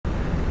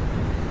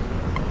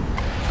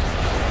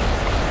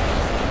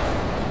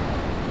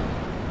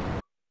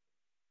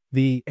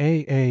The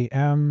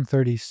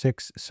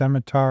AAM-36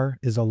 Scimitar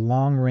is a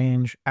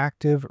long-range,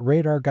 active,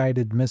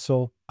 radar-guided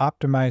missile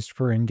optimized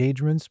for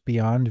engagements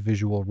beyond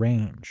visual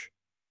range.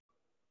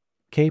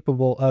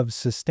 Capable of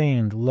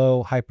sustained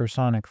low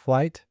hypersonic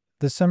flight,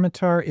 the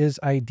Scimitar is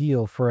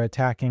ideal for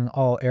attacking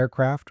all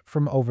aircraft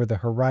from over the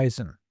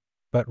horizon,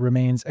 but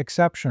remains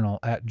exceptional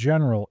at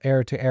general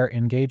air-to-air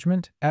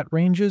engagement at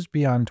ranges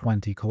beyond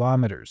 20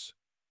 kilometers.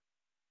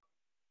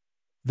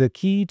 The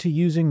key to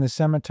using the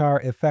Scimitar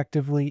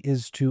effectively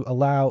is to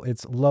allow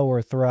its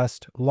lower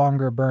thrust,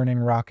 longer burning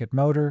rocket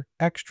motor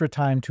extra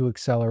time to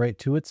accelerate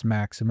to its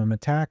maximum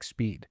attack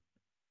speed.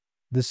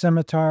 The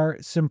Scimitar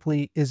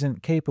simply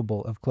isn't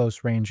capable of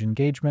close-range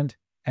engagement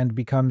and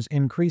becomes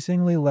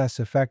increasingly less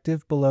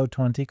effective below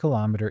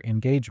 20-kilometer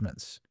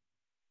engagements.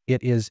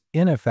 It is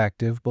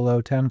ineffective below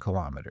 10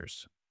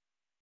 kilometers.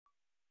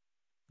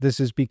 This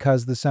is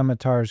because the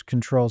Scimitar's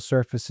control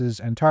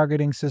surfaces and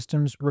targeting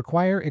systems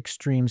require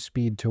extreme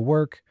speed to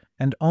work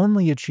and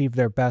only achieve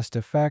their best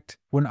effect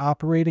when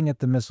operating at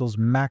the missile's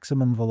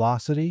maximum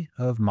velocity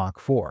of Mach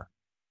 4.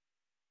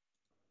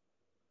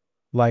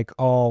 Like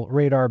all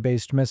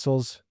radar-based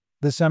missiles,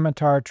 the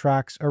Scimitar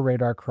tracks a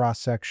radar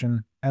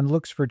cross-section and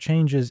looks for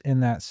changes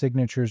in that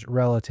signature's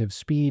relative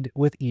speed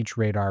with each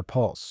radar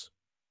pulse.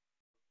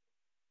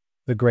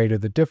 The greater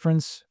the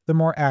difference, the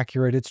more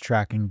accurate its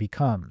tracking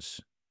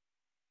becomes.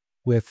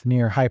 With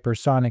near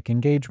hypersonic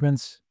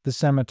engagements, the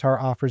Scimitar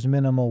offers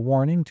minimal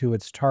warning to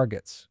its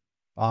targets,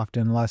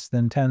 often less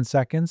than 10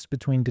 seconds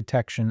between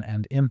detection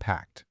and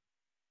impact.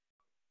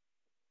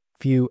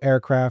 Few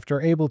aircraft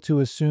are able to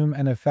assume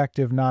an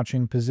effective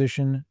notching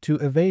position to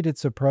evade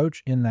its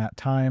approach in that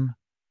time,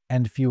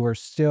 and fewer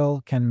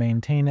still can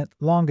maintain it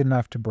long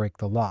enough to break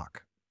the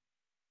lock.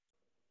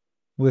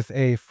 With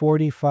a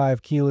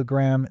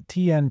 45-kilogram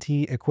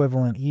TNT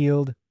equivalent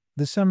yield,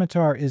 the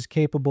Scimitar is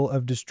capable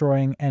of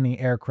destroying any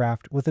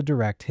aircraft with a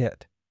direct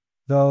hit,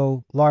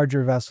 though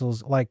larger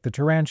vessels like the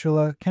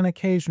Tarantula can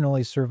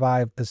occasionally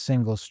survive a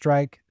single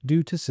strike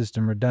due to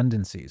system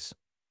redundancies.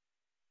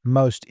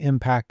 Most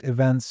impact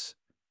events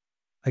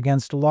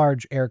against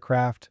large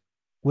aircraft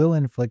will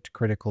inflict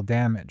critical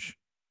damage,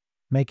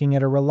 making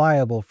it a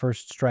reliable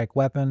first strike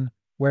weapon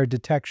where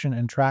detection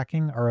and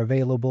tracking are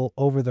available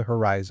over the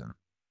horizon.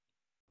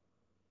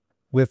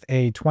 With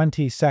a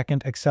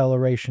 20-second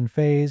acceleration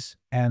phase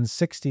and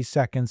 60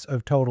 seconds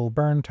of total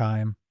burn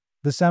time,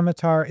 the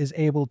Scimitar is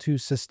able to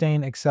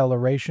sustain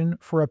acceleration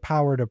for a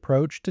powered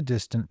approach to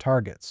distant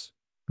targets,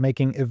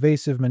 making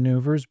evasive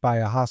maneuvers by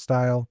a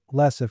hostile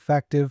less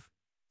effective,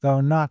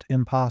 though not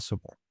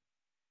impossible.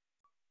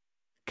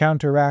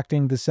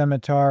 Counteracting the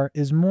Scimitar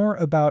is more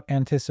about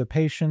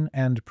anticipation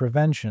and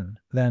prevention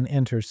than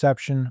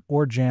interception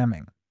or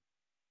jamming.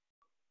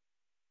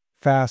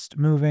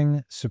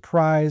 Fast-moving,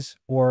 surprise,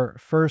 or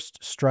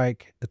first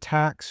strike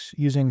attacks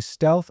using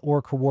stealth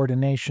or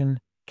coordination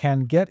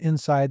can get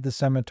inside the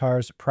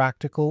Scimitar's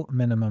practical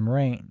minimum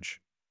range.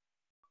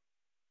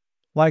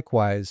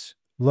 Likewise,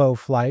 low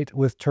flight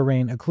with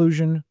terrain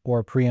occlusion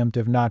or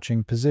preemptive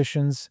notching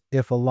positions,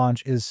 if a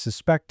launch is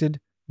suspected,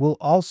 will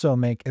also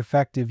make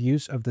effective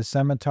use of the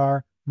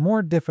Scimitar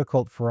more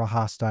difficult for a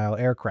hostile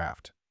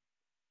aircraft.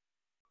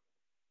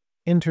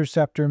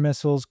 Interceptor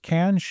missiles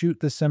can shoot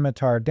the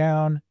Scimitar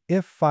down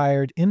if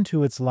fired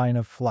into its line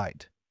of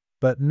flight,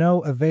 but no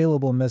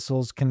available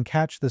missiles can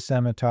catch the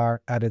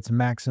Scimitar at its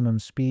maximum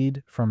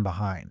speed from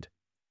behind.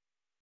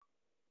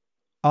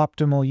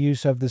 Optimal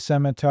use of the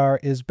Scimitar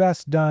is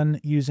best done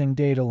using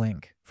data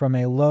link from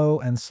a low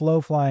and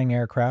slow-flying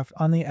aircraft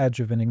on the edge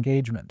of an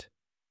engagement.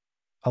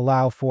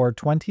 Allow for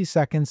 20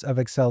 seconds of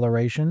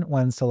acceleration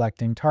when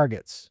selecting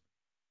targets.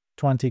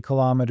 20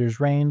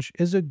 kilometers range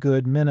is a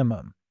good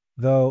minimum,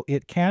 though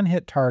it can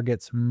hit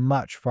targets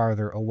much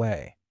farther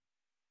away.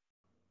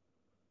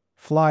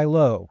 Fly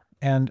low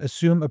and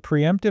assume a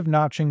preemptive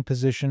notching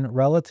position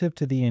relative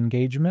to the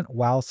engagement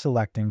while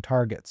selecting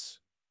targets.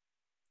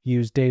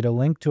 Use data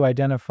link to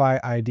identify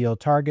ideal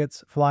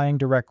targets flying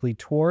directly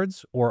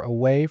towards or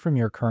away from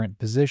your current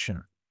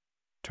position.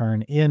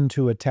 Turn in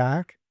to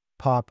attack,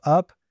 pop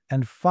up,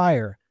 and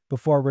fire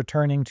before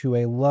returning to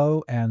a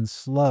low and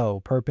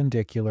slow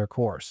perpendicular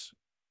course.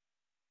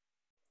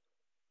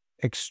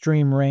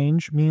 Extreme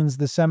range means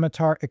the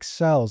Scimitar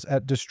excels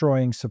at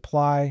destroying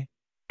supply,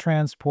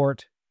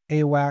 transport,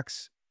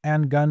 AWACS,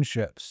 and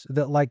gunships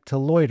that like to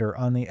loiter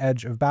on the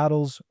edge of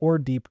battles or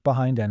deep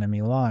behind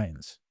enemy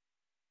lines.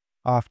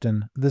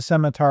 Often, the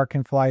Scimitar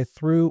can fly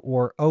through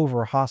or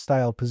over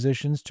hostile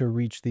positions to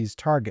reach these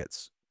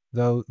targets,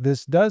 though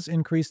this does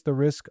increase the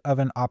risk of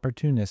an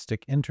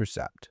opportunistic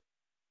intercept.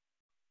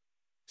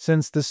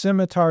 Since the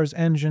Scimitar's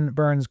engine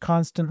burns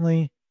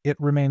constantly, it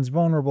remains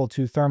vulnerable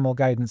to thermal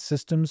guidance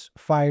systems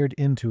fired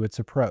into its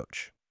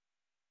approach.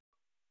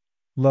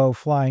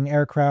 Low-flying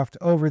aircraft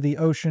over the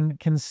ocean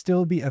can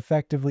still be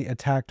effectively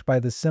attacked by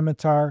the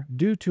Scimitar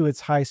due to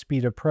its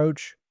high-speed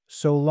approach,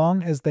 so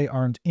long as they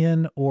aren't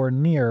in or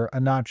near a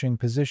notching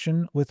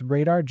position with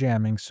radar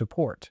jamming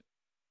support.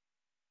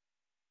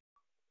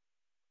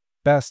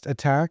 Best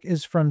attack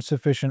is from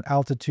sufficient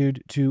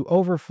altitude to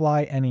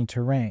overfly any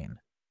terrain.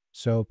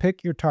 So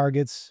pick your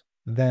targets,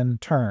 then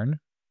turn,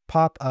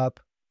 pop up,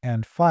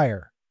 and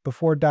fire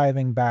before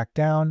diving back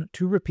down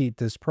to repeat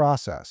this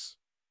process.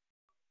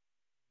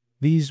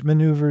 These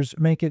maneuvers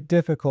make it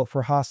difficult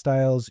for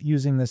hostiles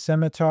using the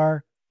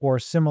Scimitar or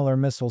similar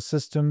missile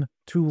system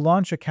to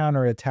launch a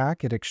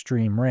counterattack at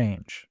extreme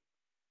range.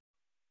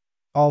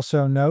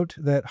 Also note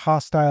that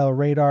hostile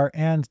radar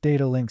and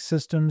data link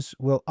systems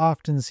will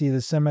often see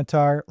the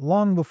Scimitar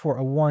long before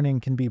a warning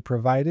can be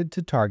provided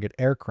to target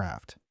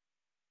aircraft.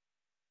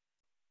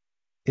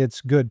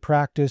 It's good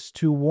practice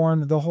to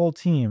warn the whole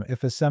team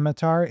if a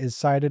Scimitar is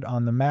sighted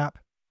on the map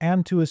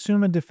and to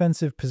assume a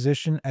defensive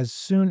position as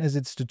soon as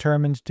it's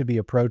determined to be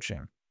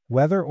approaching,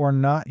 whether or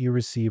not you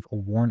receive a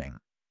warning.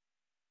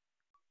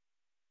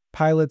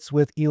 Pilots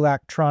with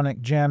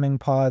electronic jamming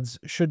pods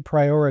should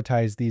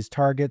prioritize these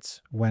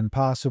targets when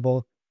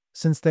possible,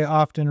 since they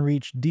often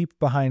reach deep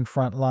behind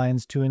front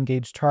lines to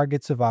engage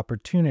targets of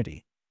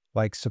opportunity,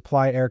 like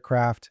supply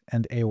aircraft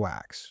and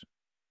AWACS.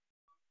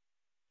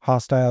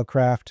 Hostile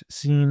craft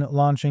seen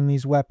launching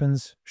these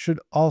weapons should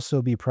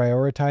also be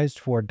prioritized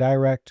for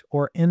direct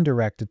or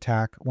indirect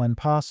attack when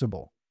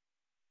possible.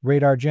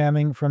 Radar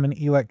jamming from an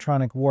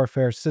electronic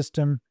warfare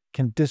system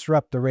can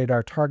disrupt the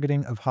radar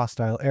targeting of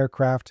hostile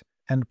aircraft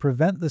and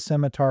prevent the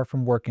Scimitar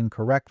from working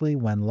correctly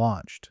when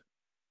launched.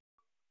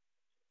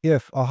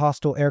 If a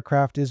hostile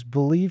aircraft is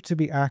believed to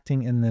be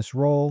acting in this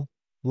role,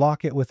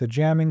 lock it with a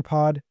jamming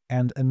pod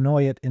and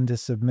annoy it into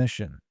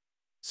submission.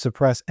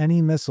 Suppress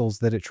any missiles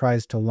that it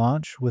tries to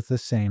launch with the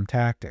same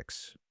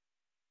tactics.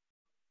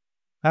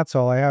 That's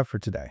all I have for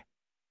today.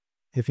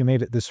 If you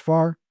made it this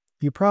far,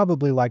 you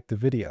probably liked the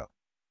video.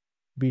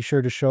 Be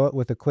sure to show it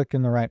with a click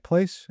in the right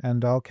place,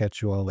 and I'll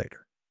catch you all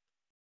later.